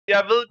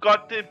Jeg ved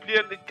godt, det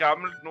bliver lidt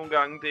gammelt nogle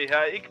gange, det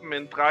her, ikke?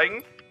 Men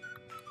drenge...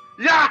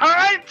 Jeg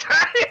har en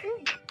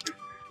tank!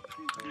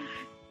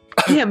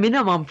 Det her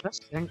minder mig om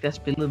første gang, da jeg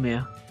spillede med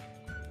jer.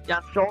 Jeg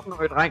er en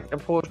 14-årig dreng, der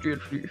prøver at styre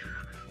et fly.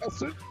 Jeg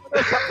synes,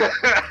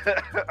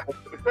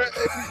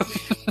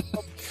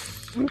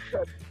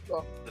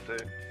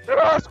 det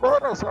var også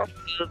råd så.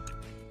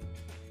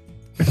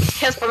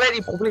 Kasper, hvad er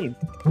dit problem?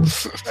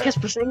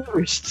 Kasper,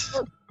 seriøst.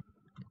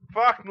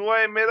 Fuck, nu er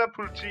jeg med dig,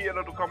 politi,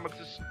 eller du kommer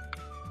til...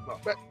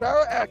 Hvad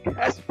er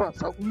Kasper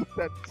så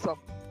uddannet som?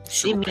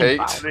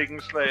 Psykopat.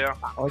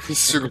 Slikkenslager.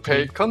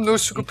 Psykopat. Kom nu,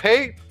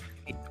 psykopat.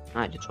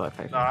 Nej, det tror jeg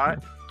faktisk Nej.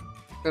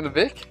 Den er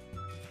væk.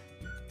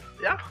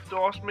 Ja, det var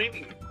også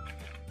meningen.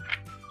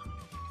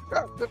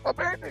 Ja, det var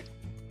meningen.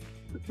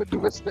 Men du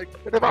vidste ikke,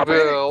 men det var Jeg vil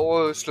meningen.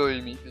 overslå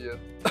Emil igen.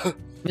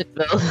 Men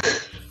hvad?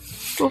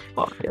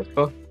 Hvorfor,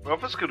 Kasper?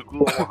 Hvorfor skal du gå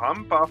ud over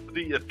ham, bare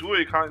fordi at du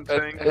ikke har en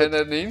tank? Han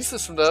er den eneste,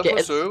 som der er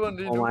på serveren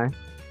lige nu. Mig.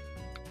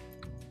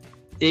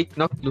 Det er ikke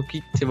nok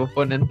logik til,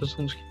 hvorfor en anden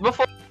person skal...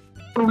 Hvorfor er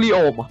du lige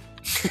over mig?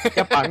 Jeg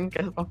er bange,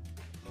 Kasper.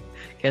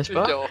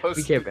 Kasper,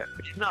 vi kan være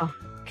venner.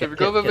 Kan vi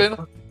godt være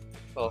venner?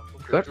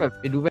 Okay. Godt,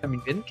 vil du være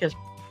min ven,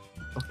 Kasper?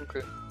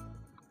 Okay.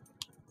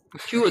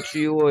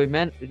 27-årig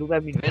mand, vil du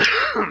være min ven?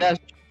 Der er en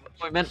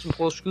 27-årig mand, som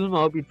prøver at skyde mig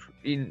op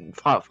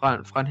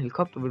fra en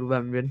helikopter, vil du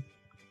være min ven?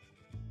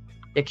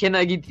 Jeg kender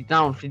ikke dit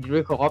navn, fordi du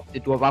ikke har råbt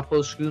det. Du har bare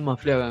prøvet at skyde mig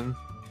flere gange.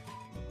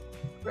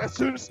 Jeg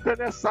synes, den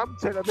her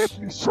samtale er ved at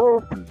blive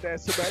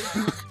såbelnasse med alle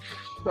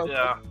de...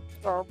 Ja.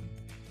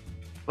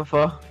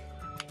 Hvorfor?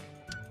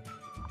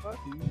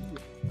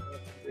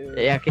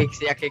 Jeg kan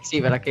ikke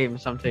se, hvad der er galt med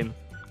samtalen.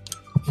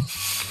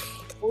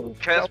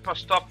 Kasper,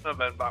 stop med at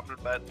være en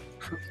varmelmand.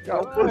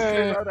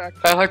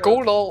 Han har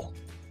god lov.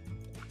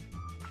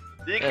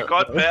 Det kan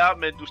godt være,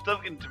 men du er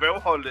stadig en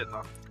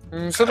dværghollænder.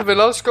 Så er det vel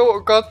også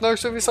godt nok,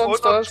 så er vi samme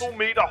størrelse. 2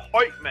 meter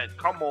høj, mand.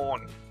 Come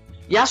on.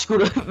 Jeg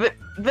skulle da...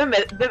 Hvem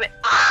er...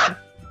 Ah!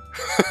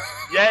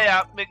 Ja,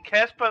 men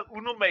Kasper er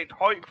unormalt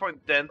høj for en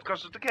dansker,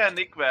 så det kan han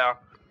ikke være.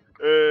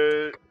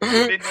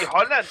 Men i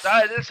Holland, der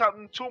er alle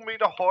sammen 2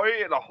 meter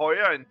høje eller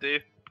højere end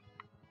det.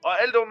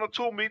 Og alt under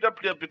 2 meter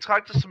bliver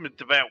betragtet som en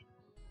dværg.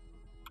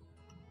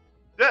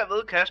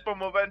 Derved Kasper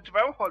må være en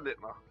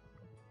dværghollænder.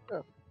 Ja.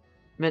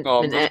 Men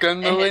vil du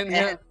gerne med ind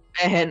her?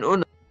 Er han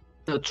under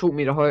 2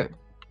 meter høj?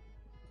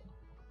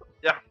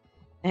 Ja.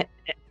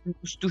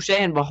 Du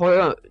sagde, han var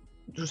højere...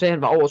 Du sagde,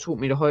 han var over 2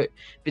 meter høj.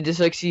 Vil det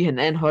så ikke sige, at han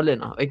er en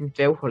hollænder, og ikke en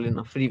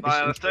dværghollænder? Fordi Nej,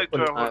 han er stadig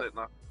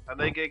dværghollænder. Han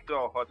er ikke ægte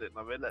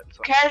hollænder, vel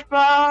altså.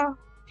 Kasper!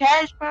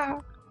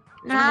 Kasper!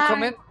 Nej!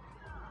 Kom ind.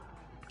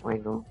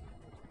 Wait, no.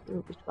 Det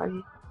er vist bare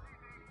lige...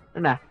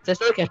 Nå, tag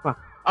afsted, Kasper.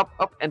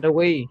 Up and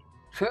away.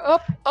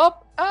 Up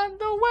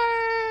and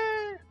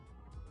away!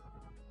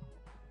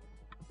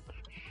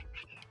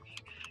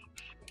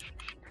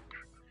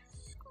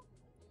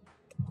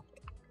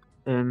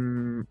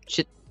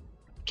 Shit.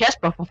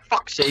 Kasper, for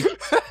fuck's sake.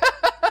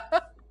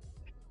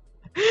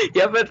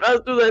 Jeg fandt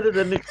først ud af det,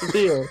 den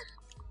eksploderede.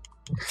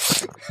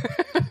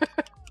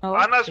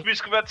 Anders, vi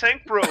skal være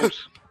tank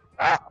bros.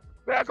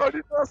 Men jeg går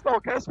lige ned og slår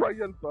Kasper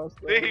ihjel først.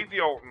 Det er helt i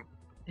orden.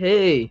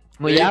 Hey,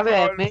 må Det er jeg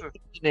være forholdelse. med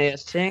i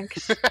jeres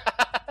tanks?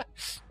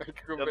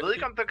 Jeg ved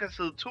ikke, om der kan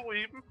sidde 2 i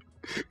dem.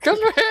 Kom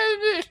nu her,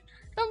 Emil!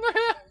 Kom nu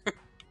her!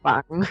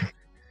 Bange.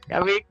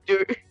 Jeg vil ikke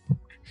dø.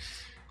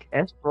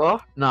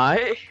 Kasper?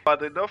 Nej. Var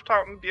det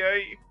lufthavnen, de er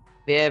i?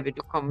 Hvad vil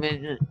du komme med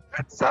ned?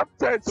 En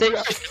samtale, Se,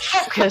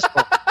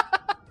 Kasper.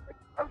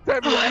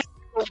 samtale,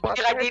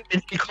 Direkte ind,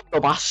 men de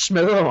kommer bare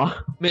smadrer mig.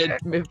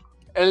 Med...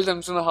 Alle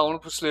dem, som har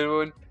havnet på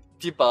Sletteåen,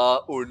 de er bare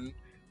onde.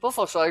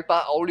 Hvorfor så ikke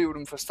bare aflive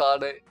dem fra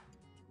start af?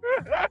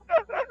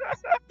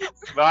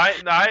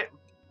 Nej.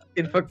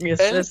 En fucking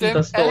assassin,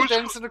 der står... Alle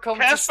dem, som er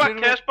kommet til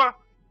Sletteåen.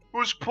 Kasper,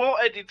 husk på,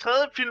 at i 3.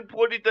 film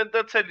bruger de den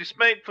der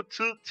talisman for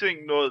tid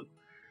ting noget.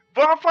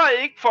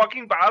 Hvorfor ikke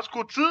fucking bare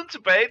skrue tiden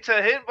tilbage til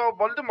hen, hvor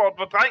Voldemort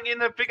var dreng,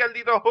 inden han fik alle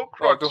de der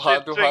Horcrux Du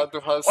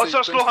har og så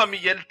slå ham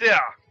ihjel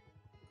der.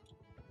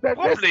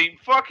 Problem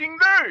fucking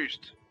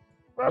løst.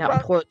 Jeg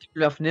har prøvet, at det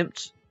bliver for nemt.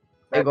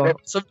 Ikke?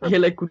 Så vil de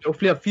heller ikke kunne lave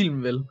flere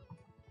film, vel?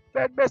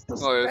 Den bedste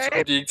Nå, jeg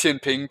tror, de ikke tjene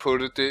penge på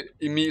det.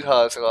 Emil har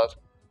altså ret.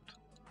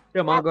 Det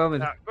er meget at gøre med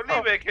det. Ja, gå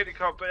lige væk,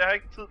 helikopter. Jeg har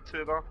ikke tid til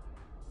dig.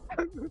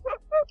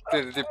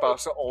 Det er bare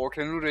så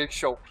overkendt. Nu er det ikke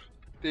sjovt.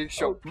 Det er ikke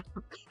sjovt.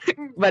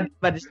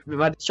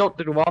 Var det sjovt,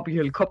 da du var oppe i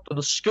helikopteren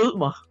og skød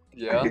mig?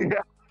 Ja.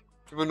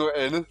 Det var noget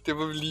andet. Det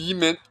var lige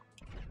mænd.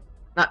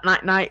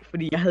 Nej,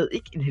 fordi jeg havde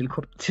ikke en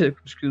helikopter til at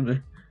kunne skyde med.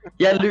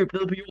 Jeg løb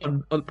ned på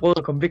jorden og prøvede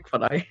at komme væk fra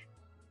dig.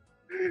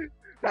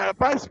 Der er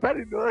faktisk fat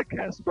i noget,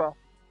 Kasper.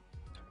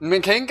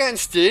 Man kan ikke engang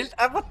stjæle.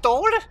 Hvor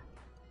dårligt.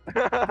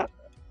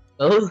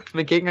 Hvad?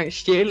 Man kan ikke engang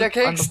stjæle. Jeg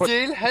kan ikke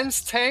stjæle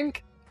hans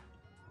tank.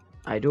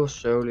 Nej, det var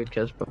sørgeligt,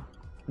 Kasper.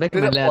 Hvad kan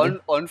Det man lære er det?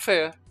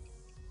 unfair.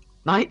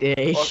 Nej, det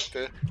er ikke.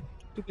 Det.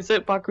 Du kan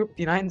selv bare købe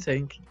din egen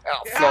tank.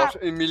 Ja, flot.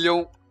 1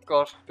 million.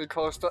 Godt. Det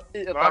koster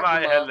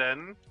Nej,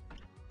 halvanden.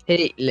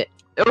 Hey,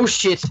 oh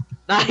shit.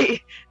 Nej.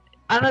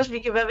 Anders, vi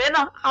kan være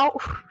venner. Au.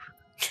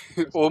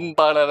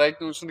 Åbenbart er der ikke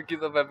nogen, som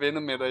gider være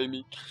venner med dig,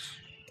 Emil.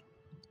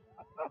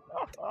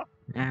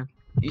 Ja.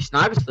 I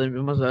snakker stadig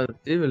med mig, så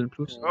det er vel en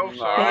plus. Oh,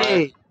 sorry.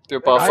 Hey, Det er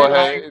bare for at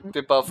have... Det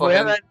er bare for må at jeg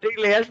have... være en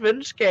del af jeres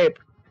venskab?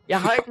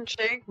 Jeg har ikke en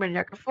tank, men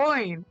jeg kan få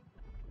en.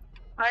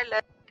 Hej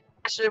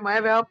Lasse, må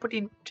jeg være oppe på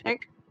din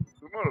tank?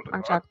 Nu må du da Mange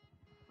godt. tak.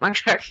 Mange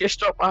tak, jeg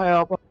står bare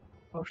heroppe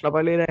og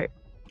slapper lidt af.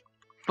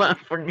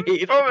 For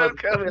net. Farvel,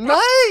 Kasper.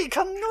 Nej,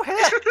 kom nu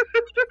her!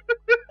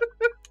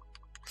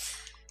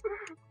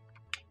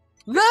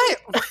 Nej!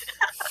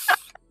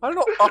 Hold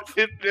nu op!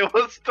 Det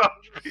never stop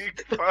being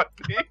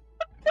funny.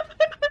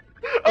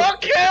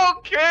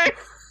 Okay.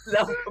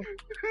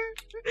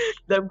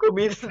 Lad dem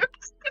komme ind.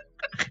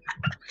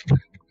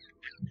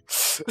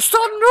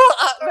 Stop nu!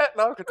 Nej,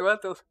 nå, okay, du er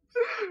død.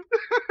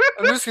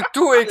 Og nu skal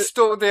du ikke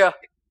stå der.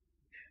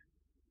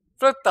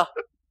 Flyt dig.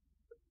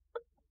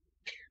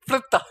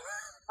 Flyt dig.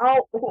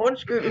 Au,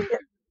 undskyld.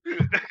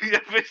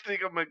 Jeg vidste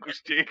ikke, om man kunne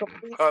stjæle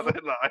fra det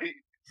eller ej.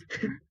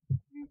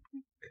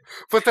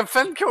 Hvordan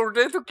fanden gjorde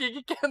du det? Du gik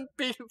igennem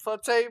bilen for at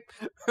tage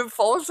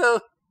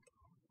forsædet.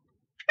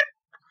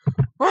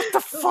 What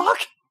the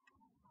fuck?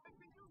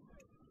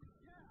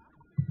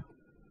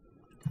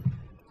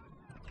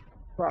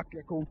 Fuck, jeg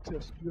er god til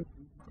at styre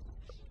den.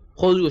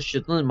 Prøvede du at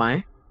shit ned i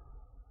mig?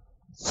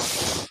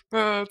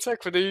 Tak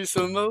fordi I så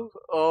med,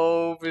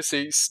 og vi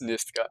ses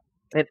næste gang.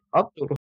 Men optog du?